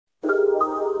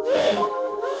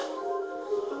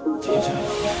I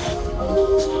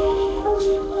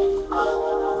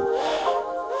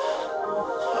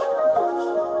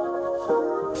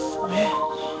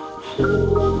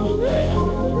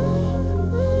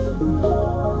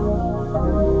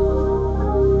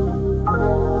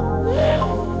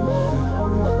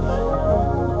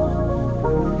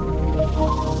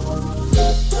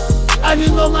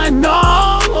just look like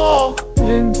no.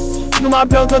 You my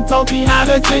brother taught me how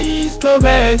to taste the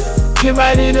best. Get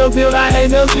right in the field, I hate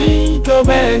to see the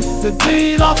best. The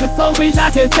thing off is so wish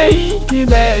I could take it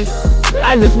back.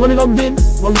 I just wanna go in,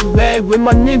 want to bag with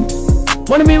my niggas.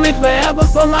 Wanna be rich forever,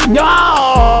 so like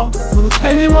y'all. Wanna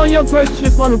take me on your first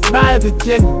trip on a private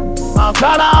jet. I'm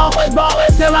proud I always ball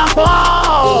until I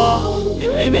fall.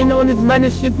 You ain't been on this money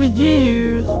shit for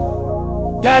years.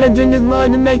 Gotta drink this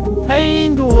mud to make the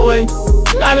pain go away.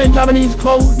 I've been dropping these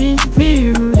clothes, these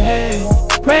fears, hey.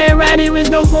 Praying Roddy with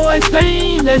no voice,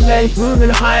 saying that they moving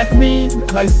high for me.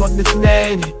 Like fuck this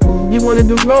lady. You wanted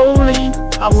the rolling,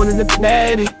 I wanted the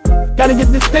patty. Gotta get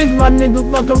this thing, my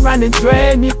niggas fuck around and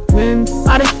drag me. When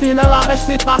I done seen a lot of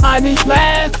shit behind these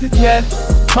glasses,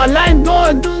 yes. My life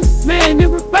going through many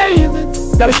different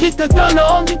phases. Gotta keep the gun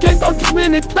on me, can't go to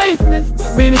many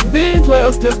places. Many things,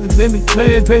 well, just as many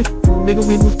places. Nigga,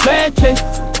 we was bad chase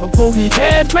before we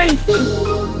had races.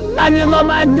 I just love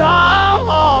my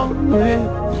dog, man.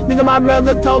 Nigga, my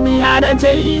brother told me how to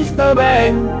taste the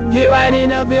bag. Get right in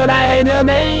the field, I hate to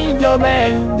make your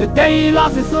man. The day he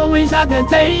lost it, so wish I could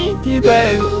take it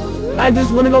back. I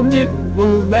just wanna go dip,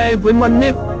 one bag with my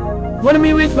nip. Wanna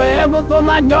be rich forever for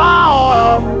my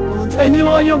dog. Take you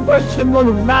on your first trip on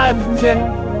the ride jet.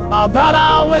 My brother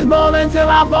always ball until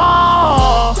I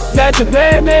fall. Got your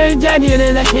baby jacket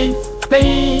in the heat.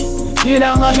 You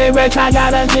know how they rich, I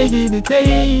gotta take it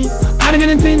today. I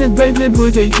done seen this baby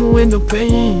put you in the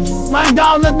pain. My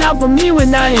dog looked out for me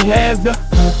when I ain't have the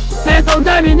hands so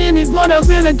dirty in his blood, I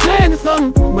feel a tan or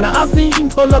something. When I seen him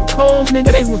pull up cold,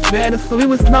 nigga, they was better. So he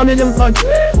was pounding them punch,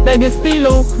 they get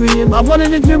steel cream. I wanted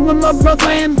to drip with my brother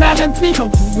and back and speak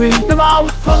up for real. If I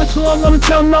was talking to him, I'm gonna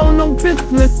tell no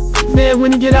business. Man,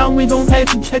 when you get out, we gon'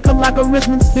 have to check up like a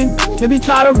Christmas thing. If he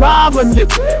try to rob a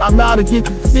nigga, I'm out to get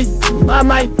the stick. I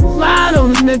might slide on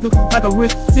this nigga like a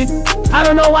wrist stick. I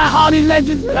don't know why all these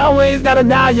legends always gotta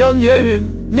die young, yeah.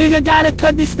 Nigga gotta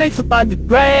cut these snakes up out the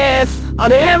grass.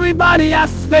 On everybody I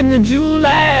spending you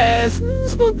last.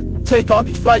 Take off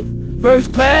your flight,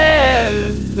 first class,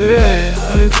 yeah.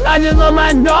 I just love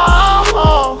my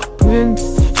dog.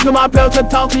 You my brother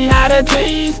taught me how to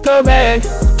taste the bag.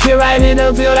 Get right in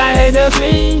the field, I hate to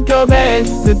think of it.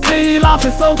 The day lost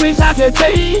it, so wish I could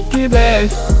take it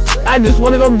back. I just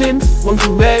wanna go in, want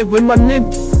to bag with my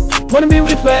niggas. Wanna be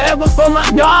with forever for my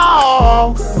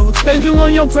dog. I'll take you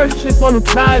on your first trip on a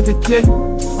private jet.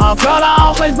 I'm proud I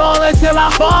always ball until I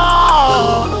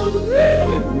fall.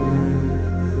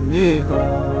 Yeah,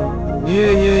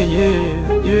 yeah, yeah, yeah,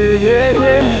 yeah, yeah,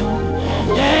 yeah,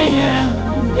 yeah,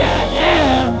 yeah,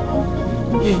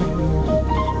 yeah.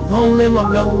 Only my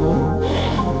love.